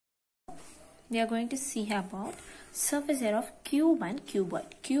we are going to see about surface area of cube and cuboid.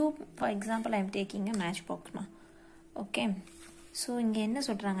 Cube, for example, I am taking a matchbox. Okay. So, இங்க என்ன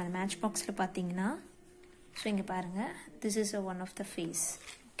சொல்றாங்க matchboxல பாத்தீங்கன்னா so இங்க பாருங்க this is a one of the face.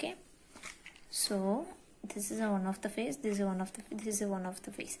 Okay. So, this is a one of the face, this is one of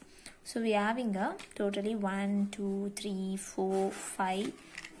the face. So, we are having a totally 1, 2, 3, 4, 5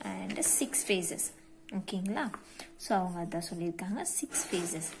 and 6 faces. ஓகேங்களா so அவங்க அதான் சொல்லியிருக்காங்க 6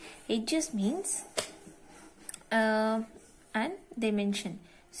 phases. Edges means and they mention.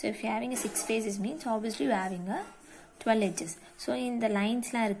 So if you're having a 6 phases means obviously you're having a 12 edges. So in the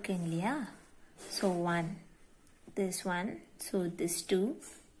linesலாம் இருக்குங்க இல்லையா so 1 this one so this 2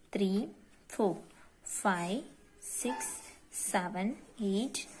 3 4 5 6 7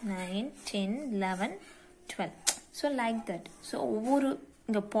 8 9 10 11 12 so like that. So ஒவ்வொரு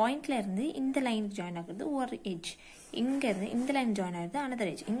இங்க பாயிண்ட்ல இருந்து இந்த லைன் ஜாயின் ஆகுது ஒரு edge இங்க இருந்து இந்த லைன் ஜாயின் ஆகுது another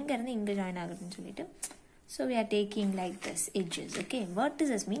edge இங்க இருந்து இங்க ஜாயின் ஆகுதுன்னு சொல்லிட்டு so we are taking like this edges. Okay,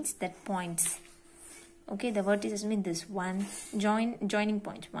 vertices means that points. Okay, the vertices mean this one joining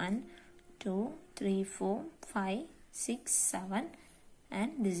points 1 2 3 4 5 6 7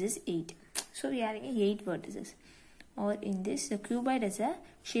 and this is 8. So we are having 8 vertices. Or in this the cuboid is a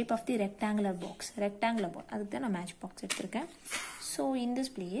shape of the rectangular box. அதுக்கு தான் நான் match box எடுத்திருக்கேன். So in this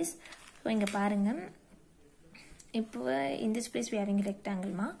place so இங்க பாருங்க இப்போ in this place we are having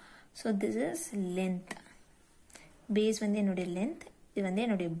rectangle ma so this is length base வந்து என்னோட length இது வந்து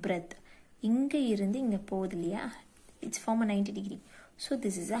என்னோட breadth இங்க இருந்து இங்க போகுது இல்லையா it's form a 90 degree so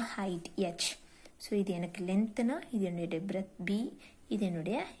this is a height h so இது எனக்கு length னா இது என்னோட breadth b இது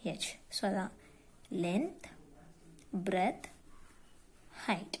என்னோட h so அதான் length breadth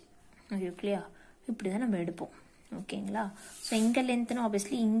height okay clear இப்படி தான் நம்ம எடுப்போம் ஓகேங்களா சோ இங்க லெந்த்னா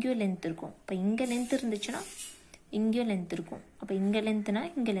obviously இங்கேயும் லெந்த் இருக்கும் அப்ப இங்க லெந்த் இருந்துச்சுனா இங்கேயும் லெந்த் இருக்கும் அப்ப இங்க லெந்த்னா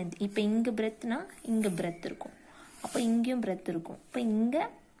இங்க லெந்த் இப்போ இங்க breadthனா இங்க breadth இருக்கும் அப்ப இங்கேயும் breadth இருக்கும் அப்ப இங்க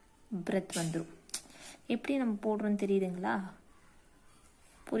breadth வந்துரும் எப்படி நம்ம போடுறோம்னு தெரியுதுங்களா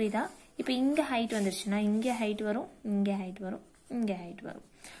புரியுதா இப்போ இங்க ஹைட் வந்துருச்சுனா இங்க ஹைட் வரும் இங்க ஹைட் வரும் இங்க ஹைட் வரும்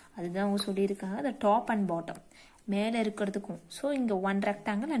அதுதான் அவங்க சொல்லி இருக்காங்க the top and bottom மேல இருக்குறதுக்கும் சோ இங்க 1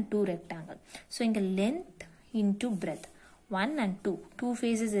 rectangle and 2 rectangle சோ இங்க length into breadth 1 and 2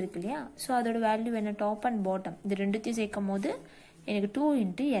 phases இருக்கு இல்லையா சோ அதோட வேல்யூ என்ன டாப் அண்ட் பாட்டம் இது ரெண்டுத்தையும் சேர்க்கும்போது எனக்கு 2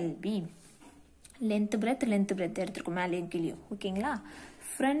 into LB length breadth எடுத்துக்கோ மேலேயும் கீழயும் ஓகேங்களா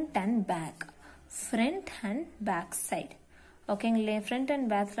front and back side ஓகேங்களா front and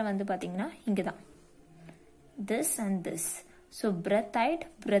backல வந்து பாத்தீங்கன்னா இங்க தான் this and this so breadth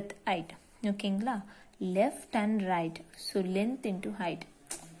height ஓகேங்களா left and right so length into height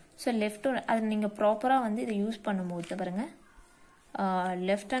so left or அது நீங்க ப்ராப்பரா வந்து இத யூஸ் பண்ணும்போது பாருங்க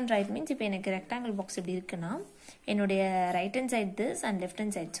left and right means இப்போ எனக்கு rectangle box இப்படி இருக்குனா என்னோட right hand side this and left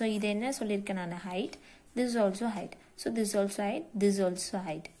hand side so இது என்ன சொல்லிருக்கேன் நான் height this is also height so this is also height this is also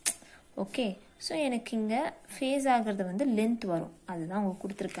height okay so எனக்கு இங்க ஃபேஸ் ஆகிறது வந்து length வரும் அதுதான் அவங்க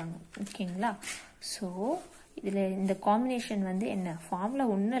கொடுத்திருக்காங்க ஓகேங்களா so இதுல இந்த காம்பினேஷன் வந்து என்ன ஃபார்முலா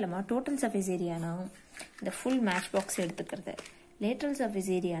ஒண்ணு இல்லமா டோட்டல் சர்ஃபேஸ் ஏரியானா இந்த ஃபுல் மேட்ச் பாக்ஸ் எடுத்துக்கிறது lateral surface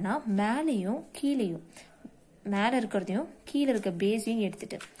area na மேலையும் கீழையும் மேல இருக்குறதையும் கீழ இருக்க பேஸையும்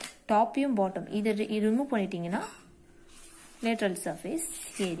எடுத்துட்டு டாப்பையும் பாட்டம் இத ரிமூவ் பண்ணிட்டீங்கன்னா lateral surface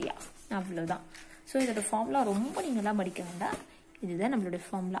area அவ்வளவுதான் சோ இதோட ஃபார்முலா ரொம்ப நீங்கலாம் படிக்க வேண்டாம் இதுதான் நம்மளோட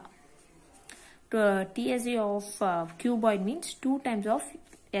formula TSA of cuboid means 2 times of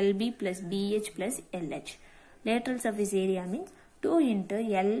LB plus BH plus LH lateral surface area means 2 into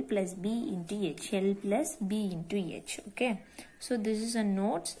L plus B into H. L plus B into H. Okay. So this is a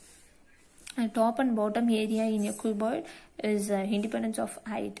notes. Top and bottom area in a cuboid is independence of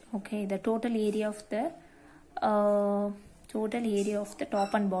height. Okay. The total area of the top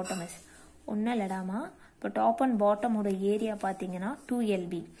and bottom is ஒண்ணு இல்லடாமா இப்போ top and bottom ஓட area பாத்தீங்கன்னா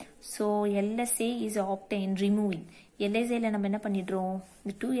 2LB. So LSA is obtained removing. LSA ல நம்ம என்ன பண்ணிடுறோம்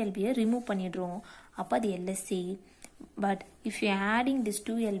இந்த 2LB remove பண்ணிடுறோம் அப்ப அது LSA but if you are adding this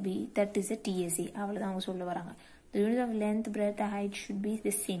 2LB that is a TSA அவ்வளவுதான் அவங்க சொல்ல வராங்க the unit of length breadth height should be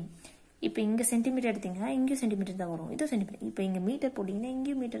the same இப்போ இங்க சென்டிமீட்டர் எடுத்தீங்கன்னா இங்க சென்டிமீட்டர் தான் வரும் இது சென்டிமீட்டர் இப்போ இங்க மீட்டர் போடிங்கன்னா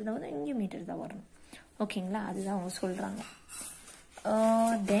இங்க மீட்டர் தான் வரும் இங்க மீட்டர் தான் வரும் ஓகேங்களா அதுதான் அவங்க சொல்றாங்க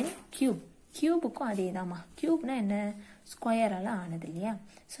then கியூபுக்கும் அதேதான்மா கியூப்னா என்ன ஸ்கொயரால ஆனது இல்லையா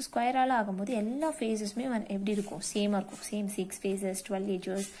சோ ஸ்கொயரால ஆகும்போது எல்லா ஃபேஸஸ்மே எப்படி இருக்கும் சேமா இருக்கும் same 6 phases 12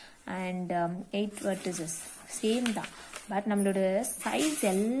 edges and 8 vertices same தான் பட் நம்மளோட சைஸ்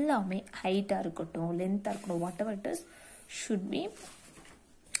எல்லாமே ஹைட்டா இருக்கட்டும் லென்த்தா இருக்கட்டும் whatever it is should be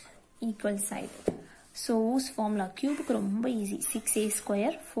equal side So whose formula? Cube ரொம்ப easy. 6a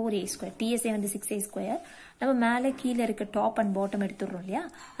square 4a square. TSA வந்து 6a square. நம்ம மேலே கீழே இருக்க டாப் அண்ட் பாட்டம் எடுத்துடுறோம் இல்லையா,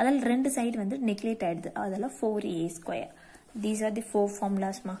 அதில் ரெண்டு சைடு வந்து நெக்லேட் ஆயிடுது, அதெல்லாம் 4a square. These are the 4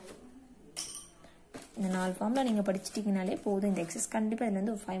 formulas மா. இந்த 4 ஃபார்முலா நீங்கள் படிச்சிட்டிங்கனாலே போதும். இந்த எக்ஸஸ் கண்டிப்பாக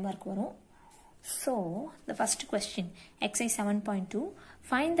இதுலேருந்து ஒரு 5 மார்க் வரும். So the first question, exercise 7.2,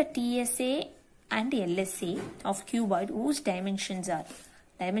 find the TSA and LSA of cuboid whose dimensions are.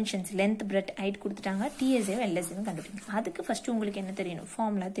 Dimensions length, breadth, height கொடுத்துட்டாங்க. TSA LSA கண்டுபிடிங்க. அதுக்கு ஃபர்ஸ்ட் உங்களுக்கு என்ன தெரியணும்?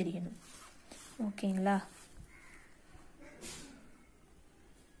 ஃபார்முலா தெரியணும். ஓகேங்களா?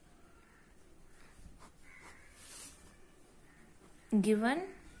 Given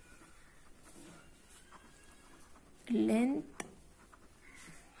length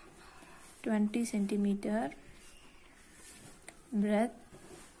 20 centimeter, breadth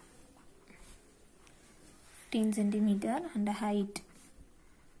 15 centimeter and height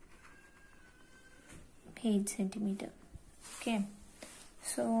 8 centimeter. Okay,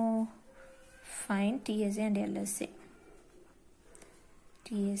 so find TSA and LSA.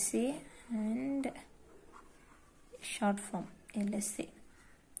 TSA and short form LSA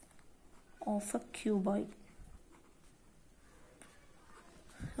of a cuboid.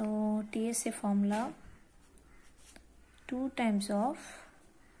 So TSA formula 2 times of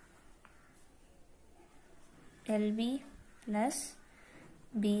LB plus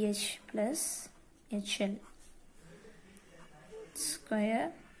BH plus HL square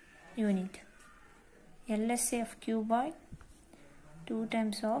unit. LSA of cuboid 2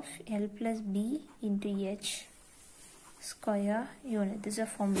 times of L plus B into H square unit. This is a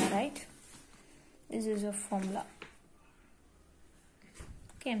formula, right? This is a formula.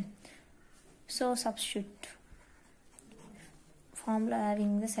 Okay, so substitute formula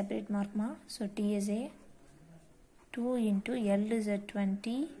having the separate mark ma. So TSA 2 into L is a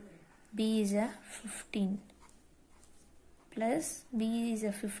 20, B is a 15 plus B is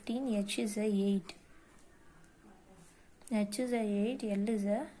a 15, H is a 8. H is a 8, L is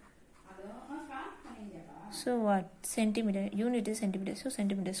a, so what, centimeter, unit is centimeter, so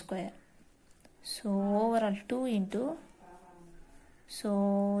centimeter square. So overall 2 into, so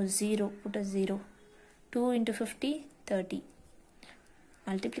 0, put a 0, 2 into 50, 30.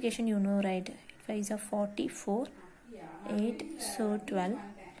 Multiplication you know, right? 5 is a 44, 8, so 12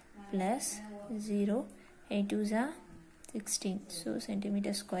 plus 0, 8 is a 16, so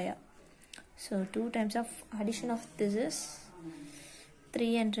centimeter square. So 2 times of addition of this is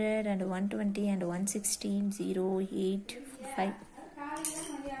 300 and 120 and 116, 0, 8, 5.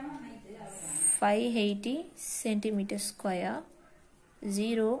 580 centimeter square,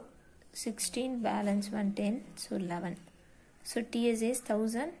 0, 16, balance 110, so 11. So TSA is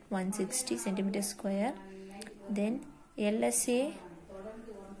 1160 centimeter square. Then LSA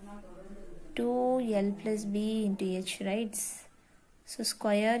 2L plus B into H, right? So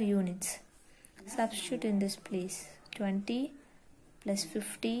square units. Substitute in this place. 20 plus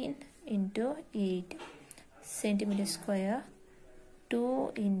 15 into 8 centimeter square.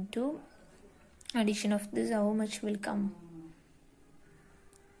 2 into addition of this, how much will come?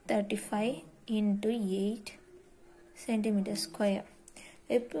 35 into 8 centimeter square.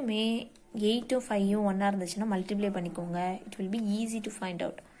 எப்பவுமே 8 5 ஒன்றா இருந்துச்சுன்னா multiply பண்ணிக்கோங்க. It will be easy to find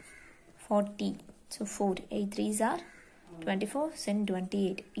out. 40, so 4, 8 3s are 24, send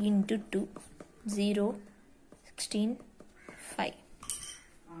 28 into 2, 0, 16, 5.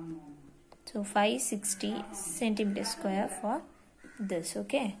 So 560 centimeter square for this.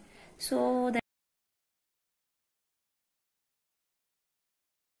 Okay, so the